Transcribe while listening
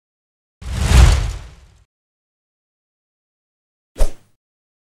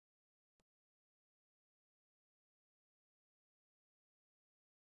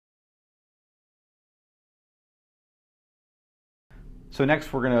So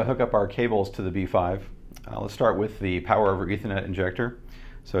next we're going to hook up our cables to the B5. Let's start with the Power over Ethernet injector.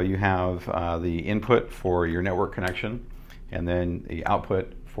 So you have the input for your network connection and then the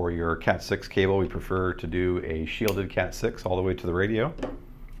output for your Cat6 cable. We prefer to do a shielded Cat6 all the way to the radio.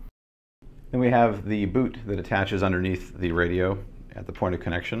 Then we have the boot that attaches underneath the radio at the point of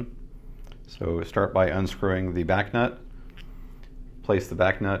connection. So start by unscrewing the back nut. Place the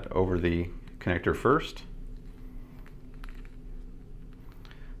back nut over the connector first.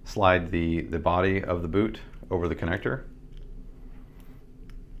 Slide the body of the boot over the connector.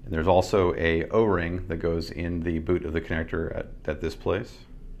 And there's also a O-ring that goes in the boot of the connector at this place.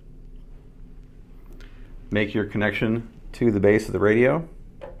 Make your connection to the base of the radio.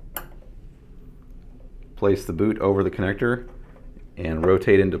 Place the boot over the connector and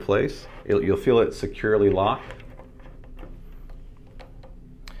rotate into place. You'll feel it securely lock.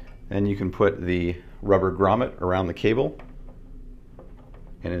 Then you can put the rubber grommet around the cable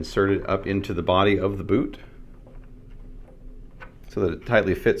and insert it up into the body of the boot so that it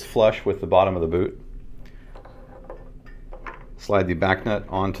tightly fits flush with the bottom of the boot. Slide the back nut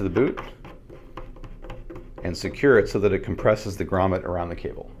onto the boot and secure it so that it compresses the grommet around the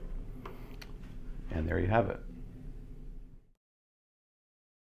cable. And there you have it.